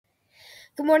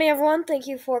Good morning, everyone. Thank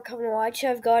you for coming to watch.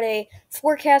 I've got a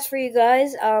forecast for you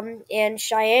guys. In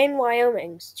Cheyenne,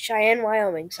 Wyoming.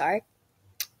 Sorry.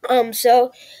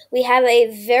 So we have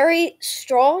a very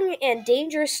strong and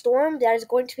dangerous storm that is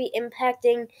going to be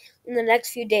impacting in the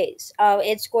next few days.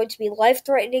 It's going to be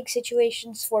life-threatening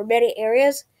situations for many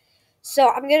areas. So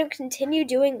I'm going to continue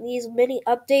doing these mini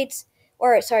updates,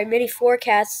 mini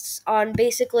forecasts on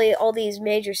basically all these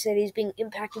major cities being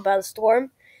impacted by the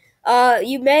storm.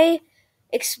 You may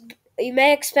ex- you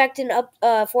may expect an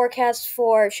forecast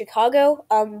for Chicago,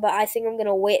 but I think I'm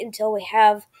gonna wait until we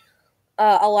have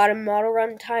a lot of model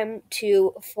run time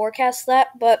to forecast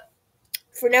that. But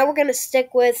for now, we're gonna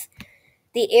stick with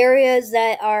the areas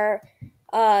that are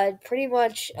pretty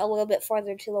much a little bit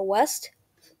farther to the west.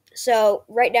 So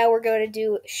right now, we're going to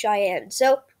do Cheyenne.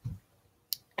 So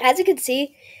as you can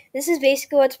see, this is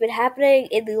basically what's been happening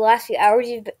in the last few hours.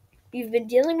 You've been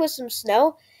dealing with some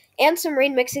snow and some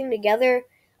rain mixing together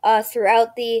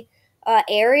throughout the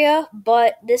area,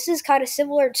 but this is kind of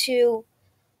similar to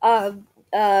uh,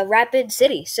 Rapid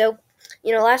City. So,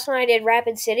 last time I did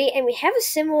Rapid City, and we have a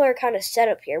similar kind of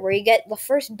setup here where you get the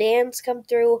first bands come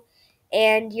through,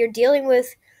 and you're dealing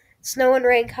with snow and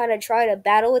rain kind of trying to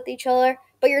battle with each other,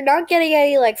 but you're not getting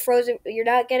any like frozen, you're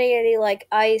not getting any like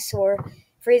ice or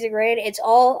freezing rain. It's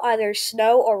all either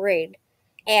snow or rain,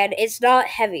 and it's not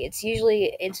heavy.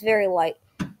 It's very light.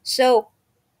 So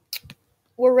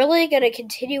we're really gonna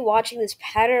continue watching this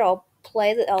pattern. I'll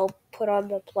put on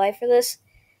the play for this.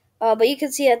 But you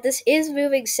can see that this is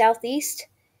moving southeast,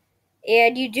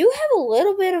 and you do have a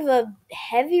little bit of a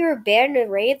heavier band of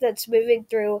rain that's moving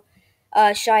through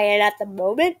Cheyenne at the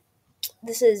moment.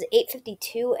 This is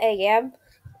 8:52 a.m.,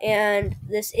 and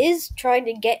this is trying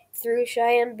to get through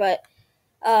Cheyenne, but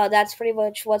that's pretty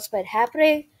much what's been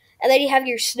happening. And then you have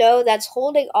your snow that's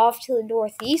holding off to the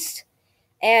northeast,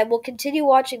 and we'll continue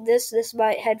watching this. This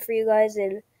might head for you guys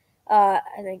in, I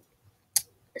think,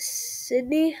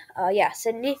 Sydney. Yeah,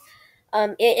 Sydney.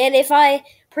 And if I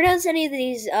pronounce any of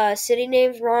these city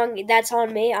names wrong, that's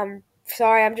on me. I'm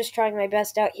sorry. I'm just trying my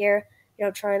best out here.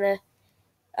 Trying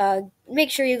to make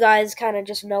sure you guys kind of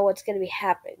just know what's going to be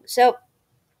happening. So,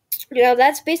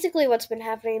 that's basically what's been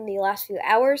happening in the last few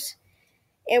hours,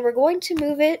 and we're going to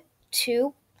move it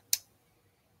to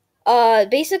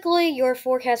basically your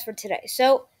forecast for today.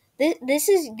 So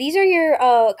these are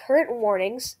your current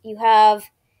warnings. You have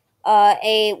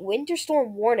a winter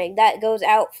storm warning that goes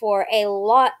out for a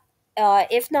lot,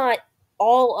 if not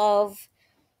all of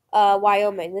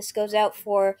Wyoming. This goes out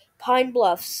for Pine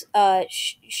Bluffs,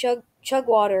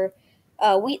 Chugwater,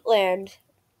 Wheatland,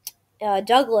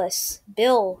 Douglas,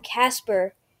 Bill,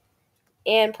 Casper,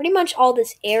 and pretty much all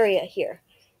this area here.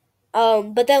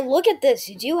 But then look at this.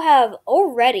 You do have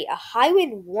already a high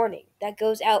wind warning that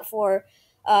goes out for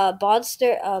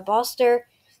Boster,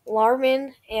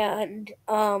 Larman, and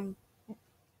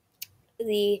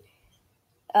the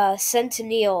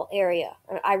Centennial area.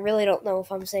 I really don't know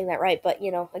if I'm saying that right, but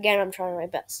again, I'm trying my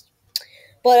best.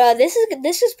 But this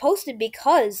is posted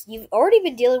because you've already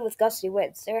been dealing with gusty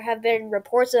winds. There have been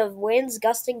reports of winds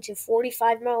gusting to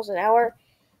 45 miles an hour,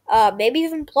 maybe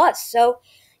even plus. So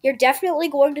you're definitely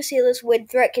going to see this wind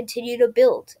threat continue to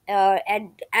build.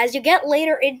 And as you get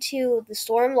later into the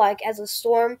storm, like as the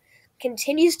storm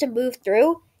continues to move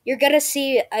through, you're going to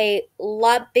see a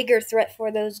lot bigger threat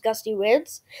for those gusty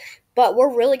winds. But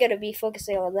we're really going to be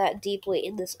focusing on that deeply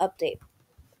in this update.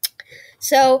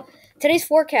 So today's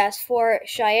forecast for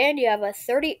Cheyenne, you have a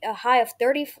high of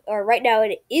 30, or right now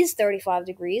it is 35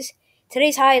 degrees.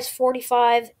 Today's high is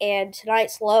 45, and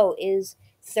tonight's low is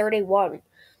 31.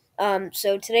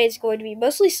 So today's going to be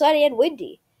mostly sunny and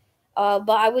windy. But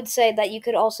I would say that you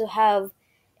could also have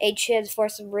a chance for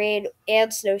some rain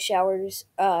and snow showers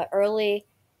early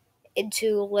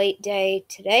into late day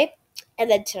today. And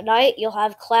then tonight you'll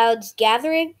have clouds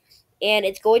gathering, and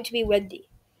it's going to be windy.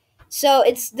 So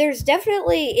it's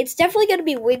definitely going to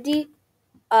be windy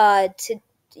to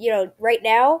right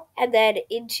now and then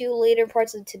into later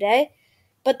parts of today.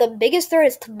 But the biggest threat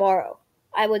is tomorrow,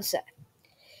 I would say.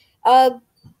 Um,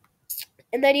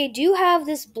 and then you do have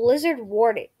this blizzard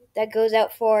warning that goes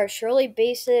out for Shirley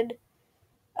Basin,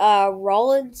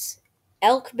 Rollins,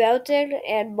 Elk Mountain,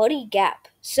 and Muddy Gap.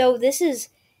 So this is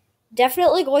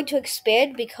definitely going to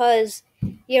expand because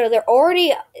they're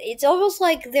already. It's almost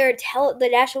like the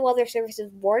National Weather Service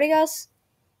is warning us.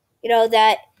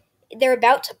 That they're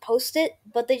about to post it,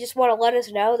 but they just want to let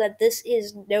us know that this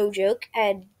is no joke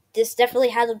and this definitely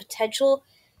has the potential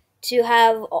to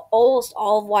have almost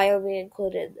all of Wyoming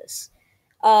included in this.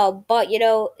 But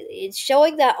it's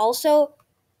showing that also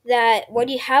that when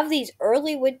you have these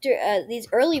early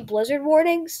blizzard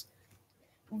warnings,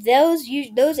 those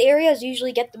areas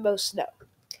usually get the most snow.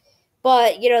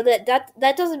 But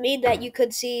that doesn't mean that you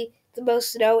could see the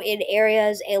most snow in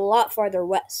areas a lot farther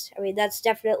west. I mean, that's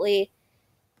definitely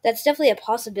a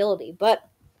possibility. But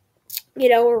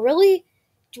we're really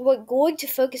going to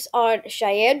focus on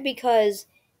Cheyenne because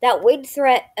that wind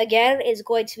threat again is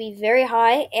going to be very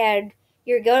high, and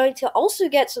you're going to also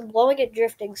get some blowing and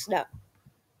drifting snow.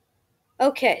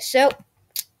 Okay, so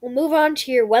we'll move on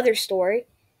to your weather story.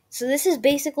 So this is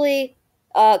basically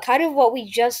kind of what we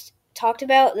just talked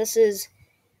about. This is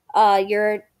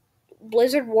your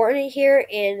blizzard warning here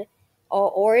in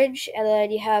orange, and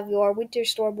then you have your winter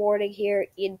storm warning here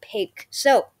in pink.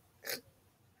 So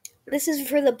this is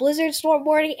for the blizzard storm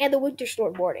warning and the winter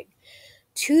storm warning.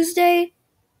 Tuesday,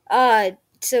 uh,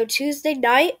 so Tuesday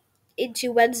night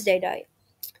into Wednesday night.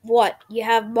 What? You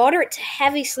have moderate to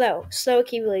heavy snow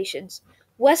accumulations.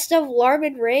 West of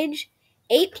Larman Range,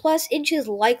 8 plus inches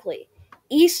likely.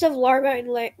 East of Larman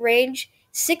Range,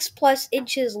 6 plus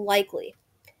inches likely.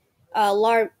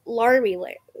 Laramie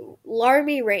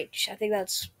Range, I think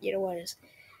that's, what it is.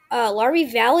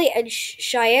 Laramie Valley and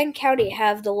Cheyenne County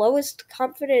have the lowest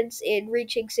confidence in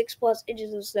reaching 6 plus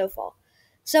inches of snowfall.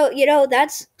 So,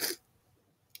 that's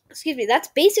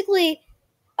basically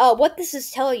what this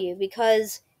is telling you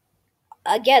because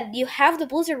again, you have the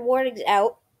blizzard warnings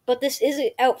out, but this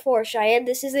isn't out for Cheyenne.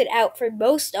 This isn't out for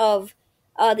most of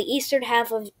the eastern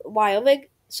half of Wyoming.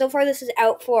 So far, this is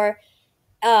out for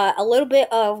a little bit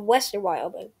of western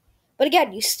Wyoming. But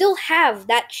again, you still have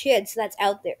that chance that's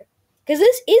out there. Because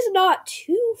this is not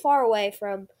too far away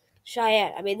from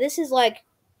Cheyenne. I mean, this is like,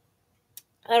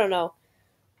 I don't know,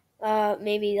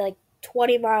 maybe like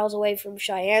 20 miles away from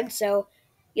Cheyenne. So,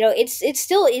 it's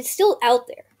still out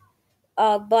there.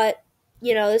 But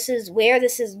this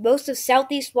is most of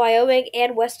southeast Wyoming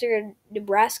and western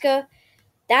Nebraska.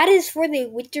 That is for the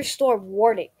winter storm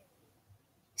warning.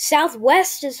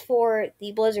 Southwest is for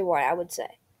the blizzard warning, I would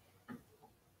say,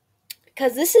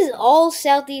 because this is all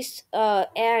southeast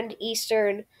and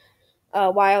eastern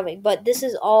Wyoming. But this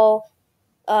is all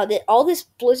this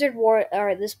blizzard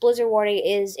warning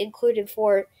is included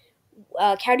for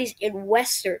counties in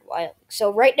western Wyoming.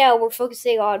 So right now we're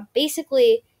focusing on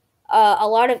basically a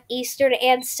lot of eastern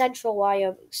and central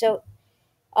Wyoming. So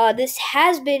this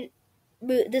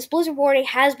blizzard warning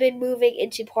has been moving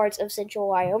into parts of central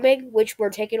Wyoming, which we're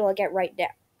taking a look at right now.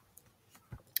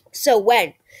 So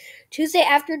when? Tuesday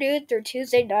afternoon through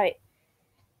Tuesday night.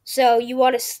 So you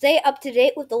want to stay up to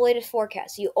date with the latest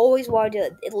forecast. You always want to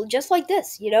do it just like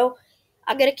this,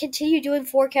 I'm going to continue doing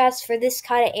forecasts for this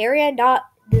kind of area, not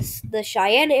the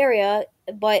Cheyenne area,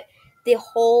 but the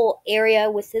whole area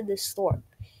within the storm.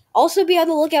 Also be on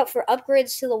the lookout for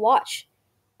upgrades to the watch.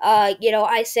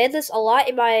 I say this a lot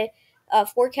in my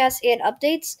forecasts and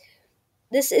updates.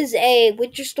 This is a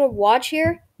winter storm watch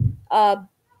here. And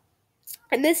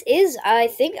this is,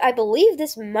 I believe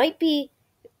this might be,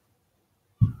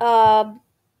 I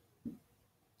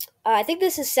think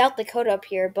this is South Dakota up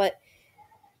here, but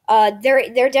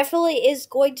there definitely is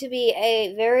going to be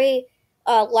a very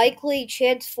likely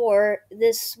chance for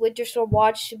this winter storm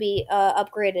watch to be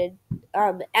upgraded.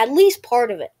 At least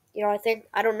part of it.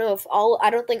 I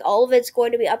don't think all of it's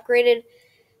going to be upgraded,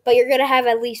 but you're going to have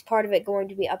at least part of it going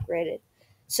to be upgraded.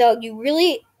 So you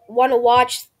really want to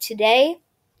watch today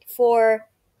for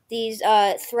these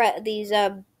I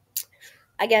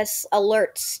guess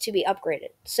alerts to be upgraded.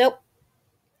 So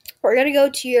we're going to go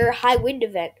to your high wind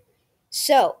event.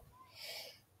 So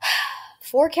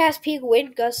forecast peak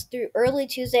wind gusts through early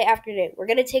Tuesday afternoon. We're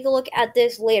going to take a look at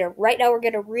this later. Right now we're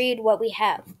going to read what we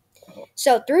have.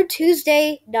 So through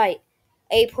Tuesday night,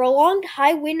 a prolonged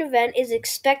high wind event is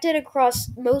expected across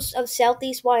most of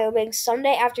southeast Wyoming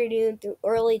Sunday afternoon through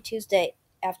early Tuesday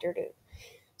afternoon.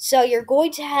 So you're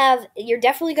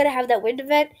definitely going to have that wind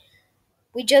event.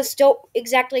 We just don't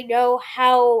exactly know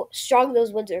how strong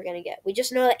those winds are going to get. We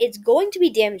just know that it's going to be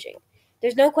damaging.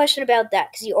 There's no question about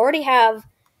that because you already have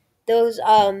those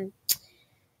the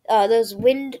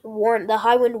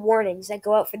high wind warnings that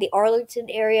go out for the Arlington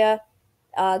area,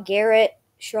 Garrett,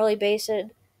 Shirley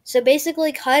Basin. So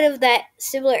basically, kind of that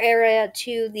similar area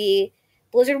to the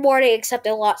blizzard warning, except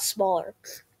a lot smaller.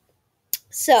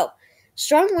 So,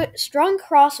 strong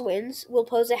crosswinds will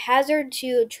pose a hazard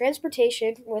to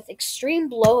transportation with extreme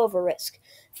blowover risk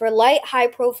for light,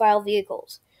 high-profile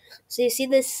vehicles. So you see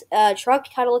this truck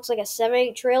kind of looks like a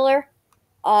semi-trailer.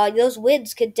 Those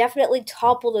winds could definitely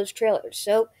topple those trailers.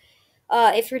 So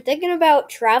if you're thinking about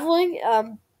traveling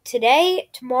today,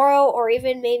 tomorrow, or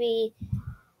even maybe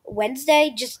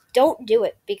Wednesday, just don't do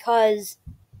it because,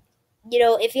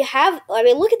 if you have,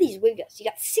 look at these wind gusts. You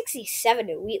got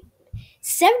 67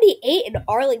 78 in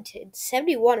Arlington,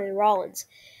 71 in Rollins.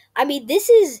 I mean, this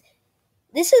is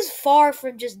far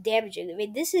from just damaging. I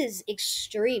mean, this is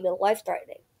extreme and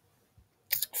life-threatening.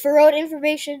 For road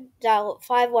information, dial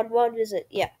 511. Visit,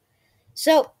 yeah.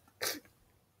 So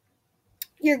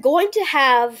you're going to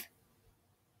have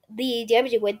the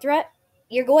damaging wind threat.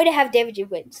 You're going to have damaging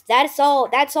winds. That's all.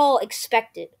 That's all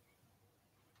expected.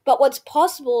 But what's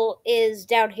possible is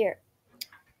down here.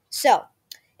 So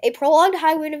a prolonged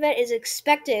high wind event is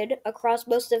expected across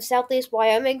most of southeast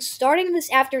Wyoming starting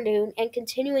this afternoon and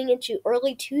continuing into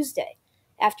early Tuesday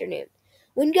afternoon.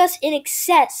 Wind gusts in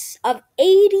excess of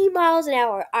 80 miles an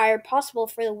hour are possible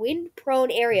for the wind-prone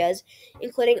areas,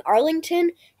 including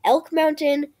Arlington, Elk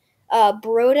Mountain,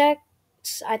 Brodex.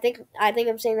 I think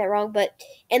I'm saying that wrong, but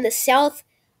and the South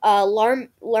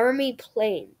Laramie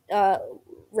Plain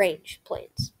Range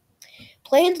plains.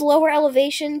 Plains lower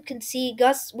elevation can see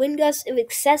wind gusts in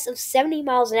excess of 70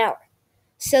 miles an hour.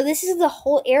 So this is the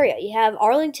whole area. You have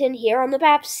Arlington here on the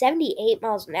map, 78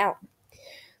 miles an hour.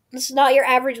 This is not your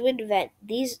average wind event.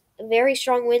 These very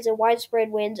strong winds and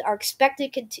widespread winds are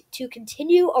expected to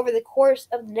continue over the course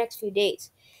of the next few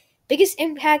days. Biggest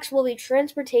impacts will be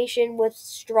transportation with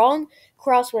strong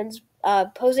crosswinds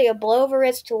posing a blowover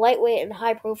risk to lightweight and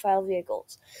high-profile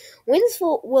vehicles. Winds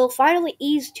will finally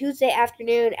ease Tuesday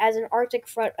afternoon as an Arctic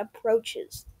front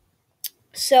approaches.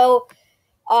 So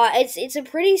it's a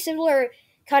pretty similar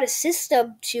kind of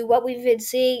system to what we've been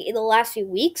seeing in the last few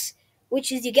weeks,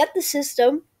 which is you get the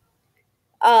system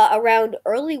around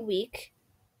early week,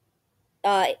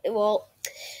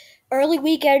 early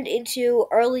weekend into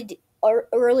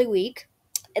early week,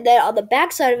 and then on the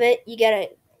backside of it, you get an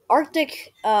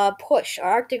Arctic push, or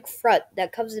Arctic front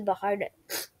that comes in behind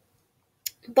it.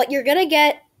 But you're gonna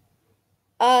get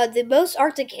the most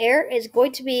Arctic air is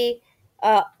going to be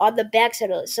on the backside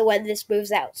of it. So when this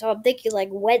moves out, so I'm thinking like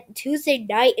when Tuesday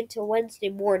night into Wednesday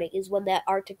morning is when that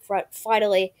Arctic front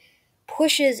finally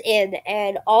pushes in,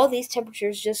 and all these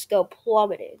temperatures just go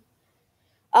plummeting.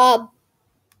 Um,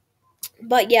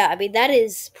 but yeah, I mean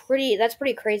that's pretty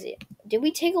crazy. Did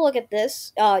we take a look at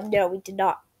this? No, we did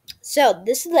not. So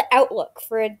this is the outlook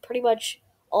for pretty much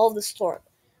all of the storm.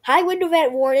 High wind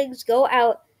event warnings go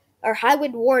out, or high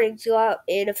wind warnings go out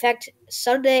in effect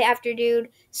Sunday afternoon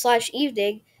 /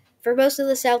 evening for most of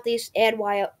the southeast and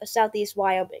southeast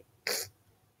Wyoming.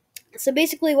 So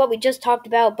basically what we just talked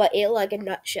about, but in like a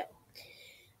nutshell.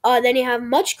 Then you have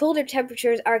much colder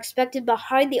temperatures are expected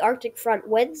behind the Arctic front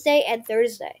Wednesday and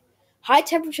Thursday. High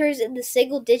temperatures in the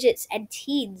single digits and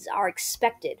teens are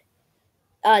expected.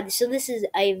 So this is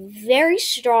a very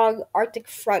strong Arctic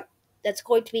front that's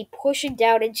going to be pushing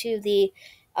down into the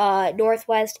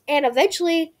northwest and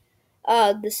eventually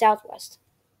the southwest.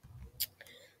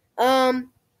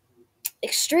 Um,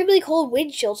 Extremely cold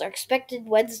wind chills are expected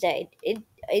Wednesday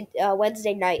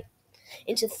night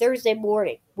into Thursday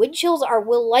morning. Wind chills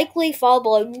will likely fall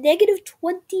below negative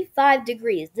 25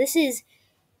 degrees.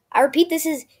 I repeat, this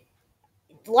is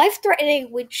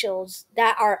life-threatening wind chills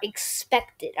that are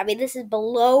expected. I mean, this is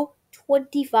below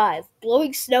 25.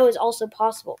 Blowing snow is also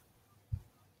possible.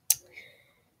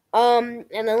 And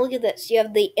then look at this. You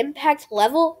have the impact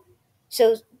level.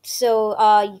 So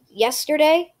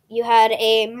yesterday you had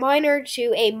a minor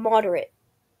to a moderate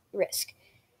risk.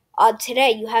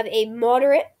 Today you have a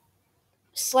moderate,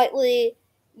 slightly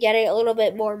getting a little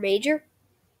bit more major.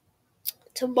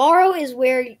 Tomorrow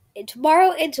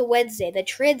into Wednesday, the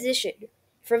transition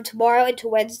from tomorrow into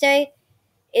Wednesday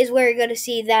is where you're going to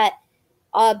see that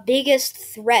biggest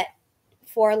threat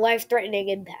for life-threatening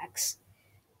impacts.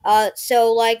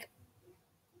 So like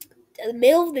the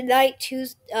middle of the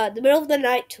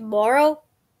night tomorrow,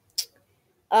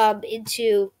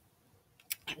 into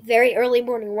very early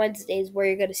morning Wednesdays where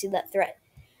you're going to see that threat.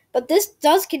 But this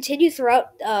does continue throughout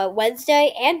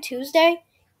Wednesday and Tuesday,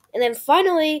 and then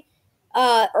finally,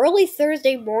 early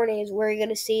Thursday morning is where you're going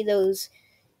to see those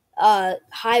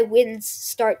high winds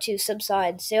start to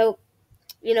subside. So,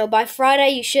 by Friday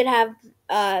you should have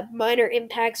minor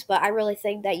impacts, but I really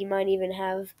think that you might even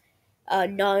have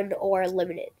none or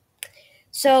limited.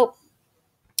 So,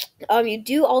 you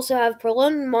do also have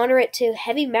prolonged moderate to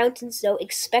heavy mountain snow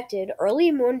expected early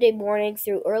Monday morning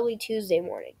through early Tuesday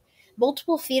morning.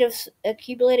 Multiple feet of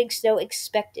accumulating snow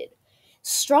expected.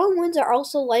 Strong winds are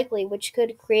also likely, which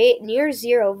could create near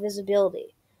zero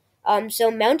visibility.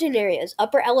 So mountain areas,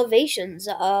 upper elevations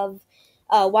of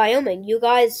Wyoming, you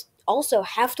guys also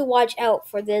have to watch out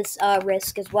for this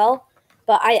risk as well.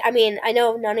 But I mean, I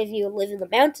know none of you live in the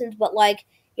mountains, but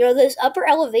those upper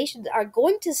elevations are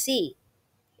going to see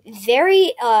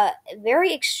very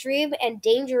extreme and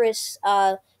dangerous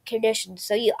conditions.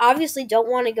 So you obviously don't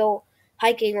want to go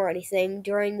hiking or anything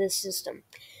during this system.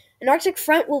 An Arctic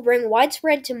front will bring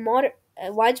widespread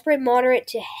moderate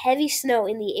to heavy snow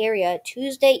in the area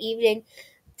Tuesday evening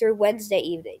through Wednesday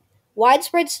evening.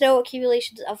 Widespread snow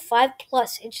accumulations of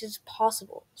 5+ inches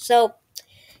possible. So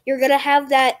you're gonna have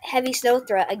that heavy snow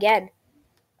threat again.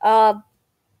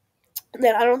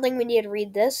 Then I don't think we need to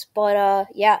read this, but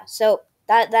yeah. So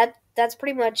that's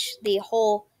pretty much the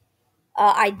whole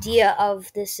idea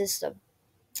of this system.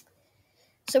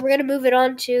 So we're gonna move it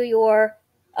on to your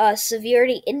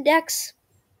severity index.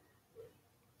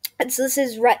 And so this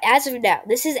is right as of now.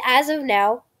 This is as of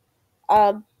now,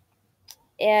 and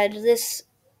this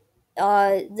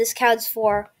counts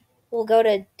for. We'll go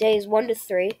to days 1 to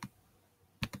 3.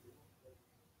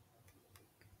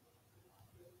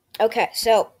 Okay,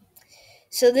 so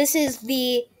this is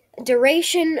the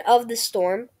duration of the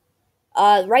storm.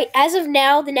 Right as of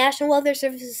now, the National Weather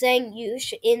Service is saying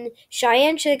in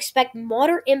Cheyenne should expect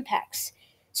moderate impacts.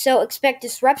 So expect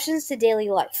disruptions to daily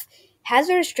life.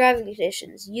 Hazardous driving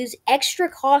conditions. Use extra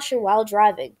caution while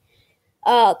driving.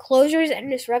 Closures and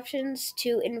disruptions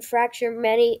to infrastructure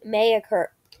may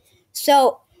occur.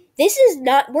 So this is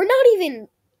not. We're not even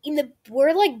in the.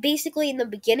 We're like basically in the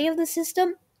beginning of the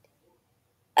system,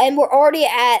 and we're already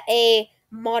at a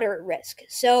moderate risk.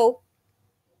 So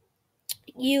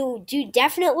you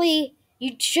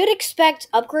should expect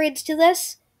upgrades to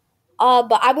this.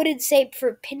 But I wouldn't say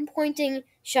for pinpointing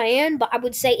Cheyenne, but I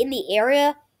would say in the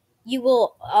area, you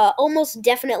will almost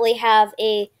definitely have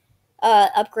a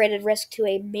upgraded risk to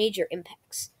a major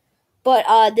impacts.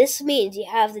 But this means you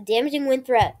have the damaging wind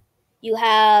threat, you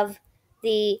have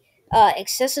the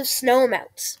excessive snow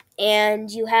amounts,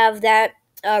 and you have that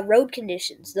road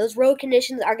conditions. Those road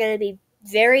conditions are going to be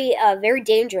very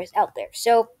dangerous out there.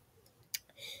 So,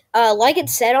 like it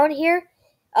said on here,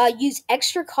 use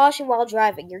extra caution while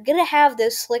driving. You're gonna have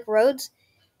those slick roads.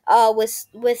 With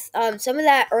some of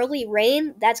that early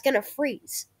rain, that's gonna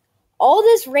freeze. All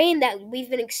this rain that we've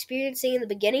been experiencing in the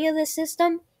beginning of this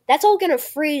system, that's all gonna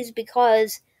freeze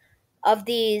because of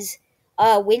these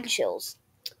wind chills.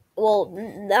 Well,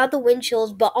 not the wind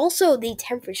chills, but also the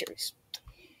temperatures.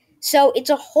 So it's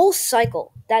a whole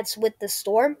cycle that's with the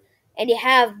storm, and you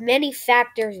have many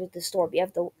factors with the storm. You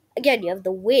have the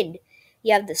wind,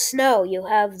 you have the snow, you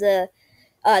have the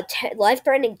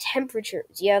life-threatening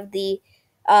temperatures, you have the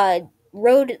uh,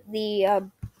 road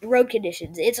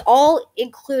conditions. It's all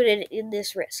included in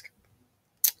this risk.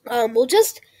 We'll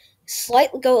just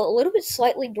go a little bit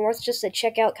slightly north just to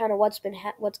check out kind of what's going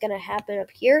to happen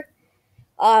up here.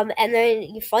 And then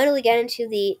you finally get into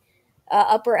the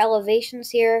upper elevations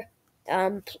here,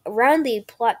 around the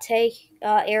Platte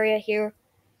area here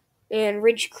and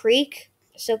Ridge Creek.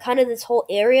 So kind of this whole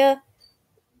area,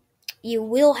 you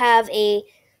will have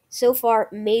so far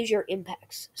major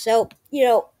impacts. So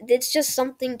it's just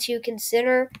something to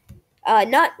consider.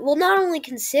 Not only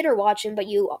consider watching, but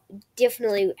you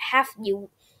definitely you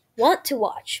want to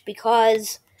watch,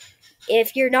 because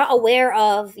if you're not aware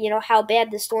of how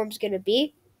bad the storm's going to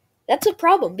be, that's a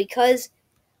problem, because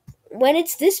when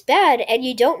it's this bad and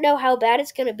you don't know how bad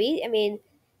it's going to be, I mean,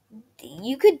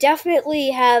 you could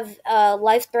definitely have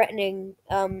life-threatening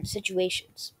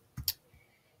situations.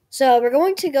 So we're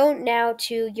going to go now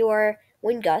to your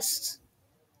wind gusts.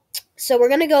 So we're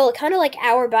going to go kind of like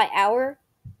hour by hour,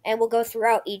 and we'll go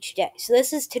throughout each day. So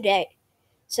this is today.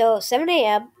 So 7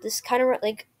 a.m., this is kind of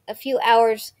like a few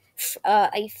hours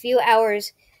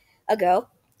ago.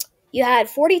 You had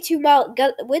 42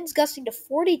 winds gusting to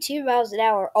 42 miles an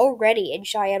hour already in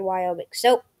Cheyenne, Wyoming.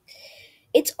 So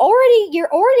you're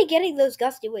already getting those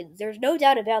gusty winds. There's no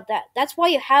doubt about that. That's why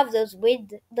you have those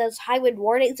high wind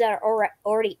warnings that are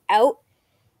already out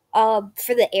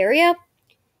for the area.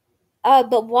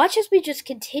 But watch as we just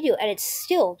continue, and it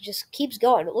still just keeps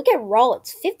going. Look at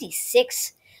Rollins,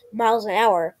 56 miles an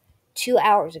hour 2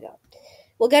 hours ago.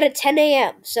 We'll get at 10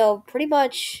 a.m. So pretty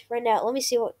much right now, let me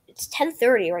see it's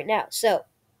 10:30 right now. So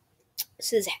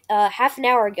this is half an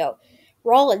hour ago.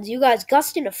 Rollins, you guys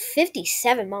gusting to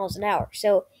 57 miles an hour.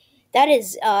 So that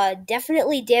is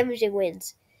definitely damaging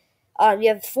winds. You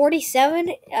have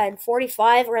 47 and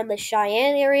 45 around the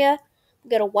Cheyenne area. We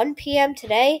go to 1 p.m.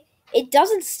 today. It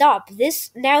doesn't stop.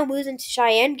 This now moves into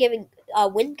Cheyenne, giving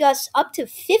wind gusts up to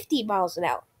 50 miles an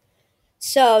hour.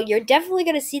 So you're definitely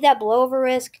going to see that blowover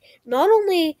risk, not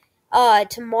only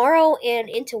tomorrow and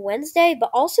into Wednesday, but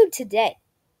also today.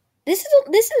 This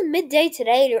is midday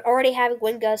today, and you're already having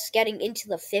wind gusts getting into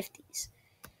the 50s.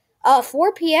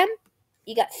 4 p.m.,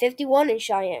 you got 51 in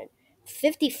Cheyenne,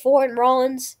 54 in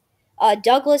Rollins,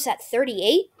 Douglas at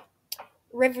 38,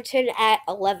 Riverton at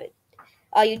 11.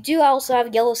 You do also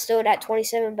have Yellowstone at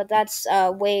 27, but that's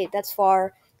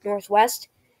far northwest.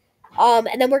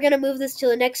 And then we're going to move this to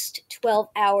the next 12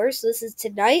 hours. So this is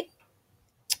tonight.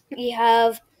 You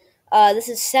have, this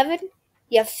is 7.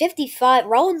 You have 55.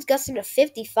 Rollins gusting to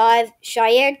 55.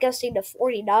 Cheyenne gusting to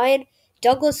 49.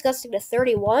 Douglas gusting to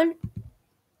 31.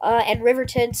 And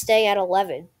Riverton staying at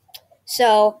 11.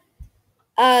 So,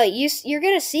 you're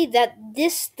going to see that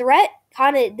this threat,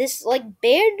 this, like,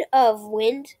 band of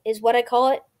wind is what I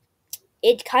call it.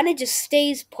 It kind of just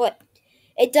stays put.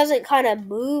 It doesn't kind of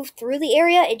move through the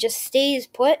area. It just stays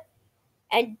put.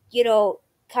 And,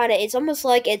 it's almost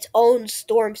like its own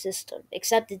storm system,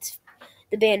 except it's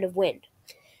the band of wind.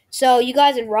 So you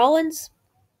guys in Rollins,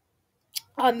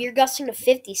 you're gusting to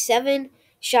 57,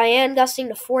 Cheyenne gusting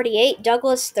to 48,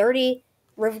 Douglas 30,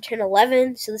 Riverton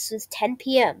 11. So this is 10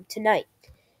 p.m. tonight.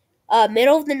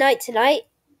 Middle of the night tonight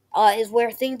is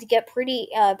where things get pretty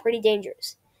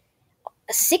dangerous.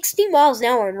 60 miles an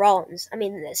hour in Rollins. I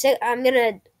mean, I'm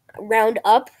gonna round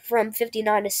up from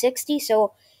 59 to 60.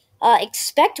 So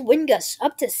expect wind gusts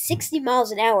up to 60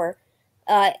 miles an hour,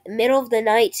 middle of the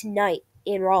night tonight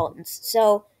in Rollins.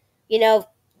 So,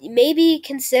 maybe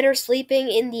consider sleeping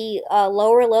in the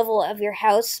lower level of your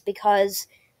house because,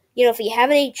 if you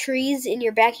have any trees in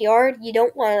your backyard, you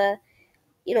don't want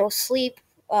to, sleep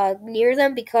near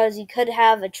them because you could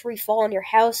have a tree fall on your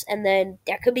house and then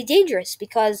that could be dangerous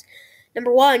because,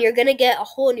 number one, you're going to get a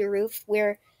hole in your roof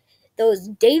where those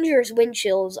dangerous wind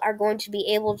chills are going to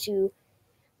be able to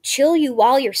chill you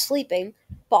while you're sleeping,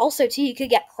 but also too you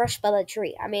could get crushed by the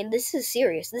tree. I mean, this is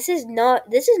serious. This is not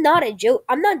a joke.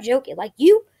 I'm not joking. Like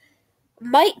you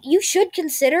should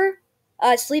consider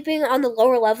sleeping on the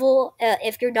lower level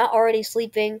if you're not already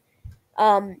sleeping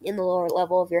in the lower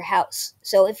level of your house.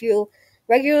 So if you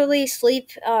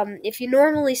if you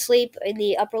normally sleep in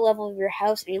the upper level of your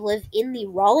house and you live in the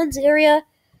Rollins area,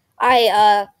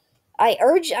 I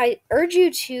urge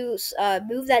you to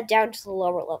move that down to the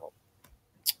lower level.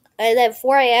 And then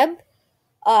 4 a.m.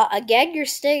 Again, you're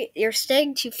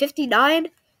staying to 59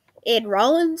 in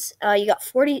Rollins. You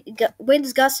got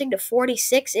winds gusting to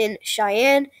 46 in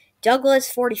Cheyenne. Douglas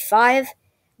 45.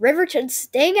 Riverton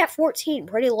staying at 14,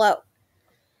 pretty low.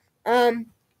 And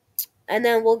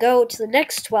then we'll go to the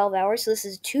next 12 hours. So this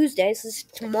is Tuesday. So this is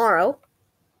tomorrow.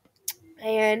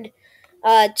 And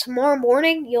tomorrow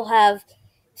morning you'll have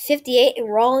 58 in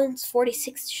Rollins,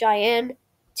 46 in Cheyenne.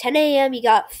 10 a.m. you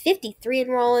got 53 in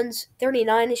Rollins,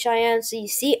 39 in Cheyenne. So you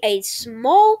see a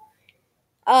small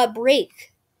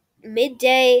break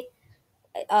midday,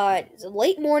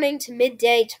 late morning to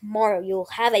midday tomorrow. You'll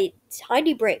have a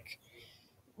tiny break,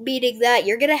 meaning that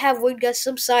you're gonna have wind gusts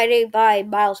subsiding by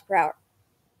miles per hour,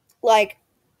 like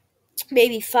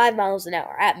maybe 5 miles an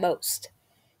hour at most.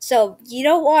 So you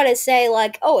don't want to say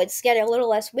like, oh, it's getting a little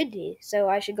less windy, so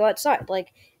I should go outside.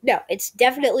 Like, no, it's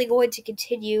definitely going to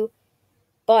continue,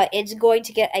 but it's going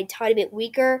to get a tiny bit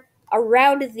weaker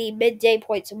around the midday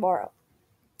point tomorrow.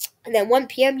 And then 1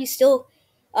 p.m. you still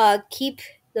keep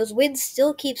those winds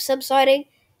still keep subsiding.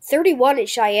 31 in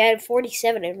Cheyenne,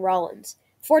 47 in Rollins,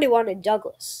 41 in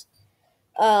Douglas.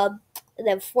 And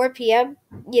then 4 p.m.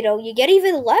 You get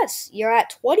even less. You're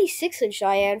at 26 in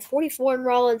Cheyenne, 44 in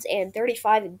Rollins, and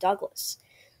 35 in Douglas.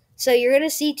 So you're gonna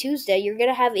see Tuesday. You're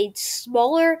gonna have a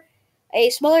smaller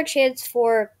chance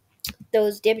for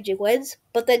those damaging winds.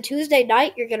 But then Tuesday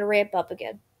night, you're gonna ramp up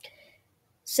again.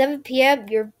 7 p.m.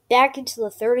 You're back into the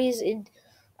 30s in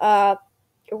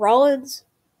Rollins.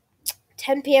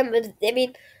 10 p.m. I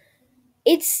mean,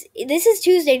 this is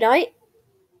Tuesday night,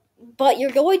 but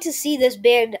you're going to see this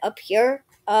band up here.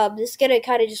 This is gonna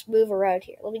kind of just move around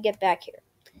here. Let me get back here.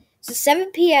 So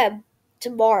 7 p.m.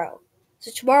 tomorrow.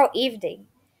 So tomorrow evening,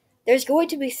 there's going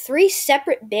to be 3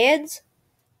 separate bands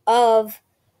of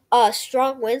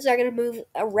strong winds that are going to move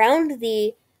around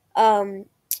the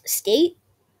state.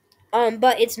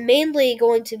 But it's mainly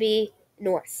going to be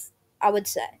north, I would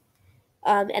say.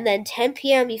 And then 10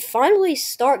 p.m. you finally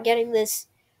start getting this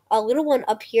little one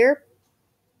up here.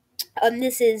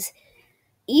 This is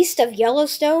east of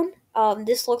Yellowstone.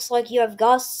 This looks like you have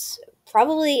gusts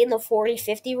probably in the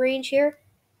 40-50 range here.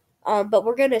 But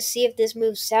we're going to see if this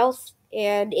moves south.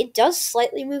 And it does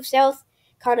slightly move south.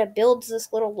 Kind of builds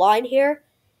this little line here.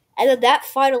 And then that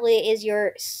finally is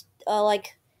your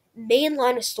main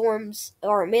line of storms,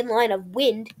 or main line of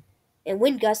wind and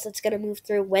wind gusts that's going to move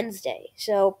through Wednesday.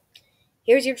 So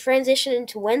here's your transition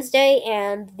into Wednesday,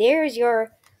 and there's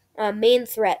your main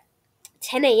threat.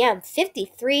 10 a.m.,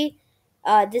 53.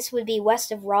 This would be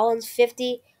west of Rollins,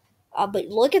 50. But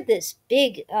look at this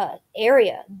big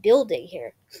area building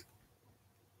here.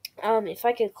 If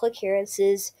I could click here, this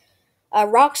is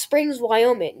Rock Springs,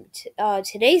 Wyoming.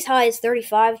 Today's high is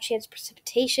 35, chance of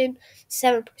precipitation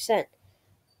 7%.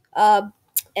 Um,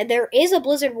 and there is a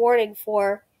blizzard warning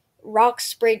for Rock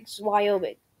Springs,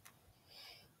 Wyoming.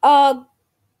 Um,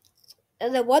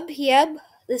 and then 1 p.m.,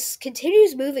 this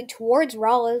continues moving towards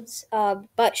Rollins.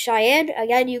 But Cheyenne,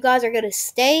 again, you guys are going to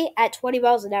stay at 20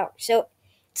 miles an hour. So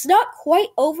it's not quite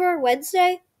over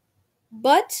Wednesday,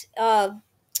 but,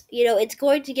 it's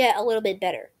going to get a little bit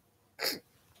better.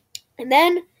 And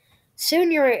then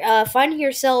soon you're finding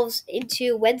yourselves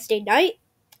into Wednesday night,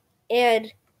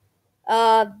 and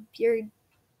you're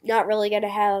not really going to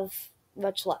have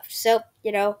much left. So,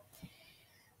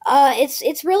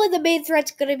 it's really the main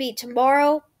threat's going to be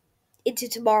tomorrow into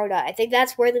tomorrow night. I think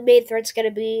that's where the main threat's going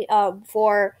to be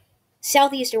for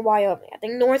southeastern Wyoming. I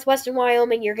think northwestern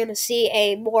Wyoming, you're going to see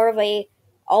a more of a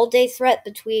all-day threat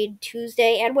between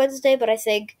Tuesday and Wednesday, but I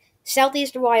think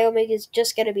southeastern Wyoming is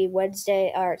just going to be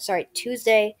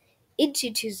Tuesday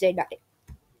into Tuesday night.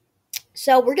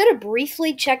 So we're going to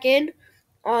briefly check in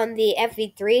on the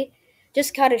FV3,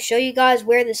 just kind of show you guys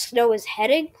where the snow is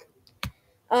heading.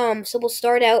 So we'll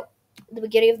start out at the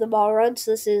beginning of the mall run.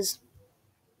 So this is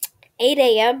 8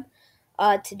 a.m.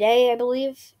 Today, I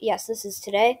believe. Yes, this is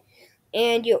today.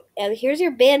 And here's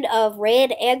your band of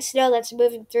rain and snow that's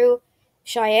moving through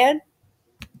Cheyenne.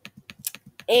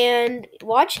 And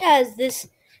watch as this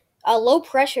low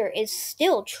pressure is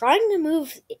still trying to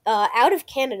move out of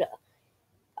Canada.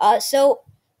 So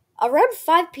around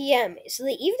 5 p.m., so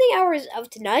the evening hours of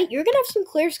tonight, you're going to have some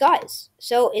clear skies.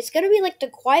 So it's going to be like the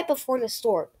quiet before the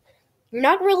storm. You're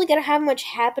not really going to have much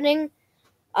happening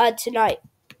tonight.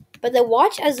 But then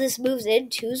watch as this moves in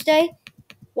Tuesday.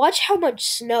 Watch how much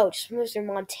snow just moves through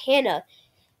Montana,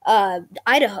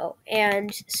 Idaho,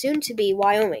 and soon to be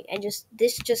Wyoming. And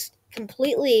this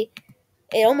completely,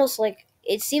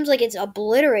 it seems like it's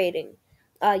obliterating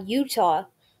Utah,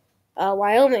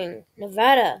 Wyoming,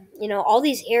 Nevada, all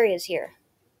these areas here.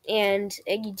 And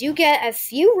you do get a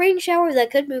few rain showers that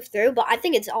could move through, but I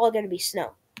think it's all going to be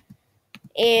snow.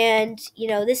 And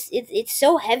it's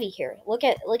so heavy here. Look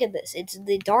at this. It's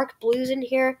the dark blues in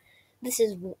here. This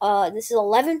is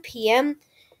 11 p.m.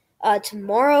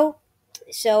 Tomorrow.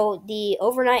 So the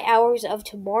overnight hours of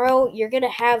tomorrow, you're gonna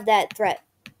have that threat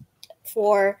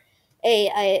for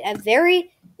a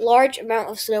very large amount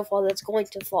of snowfall that's going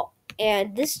to fall,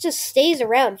 and this just stays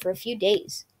around for a few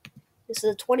days. This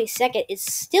is the 22nd.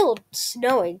 It's still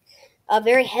snowing,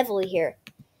 very heavily here.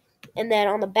 And then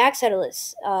on the backside of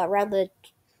this, around the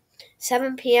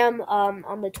 7 p.m.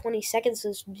 On the 22nd, so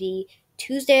this would be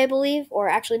Tuesday, I believe, or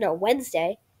actually no,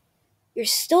 Wednesday, you're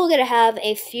still going to have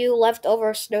a few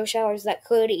leftover snow showers that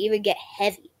could even get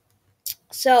heavy.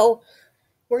 So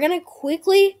we're going to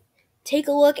quickly take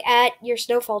a look at your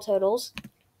snowfall totals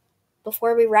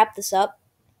before we wrap this up.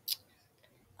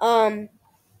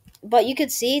 But you can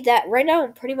see that right now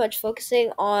I'm pretty much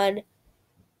focusing on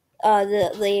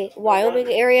the Wyoming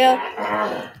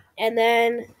area. And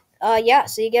then,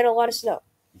 so you get a lot of snow.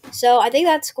 So I think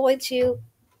that's going to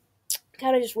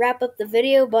kind of just wrap up the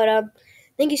video. But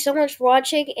thank you so much for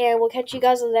watching, and we'll catch you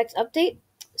guys on the next update.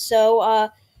 So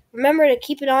remember to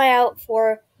keep an eye out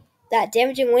for that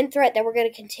damaging wind threat that we're going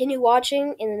to continue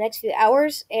watching in the next few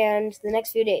hours and the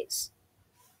next few days.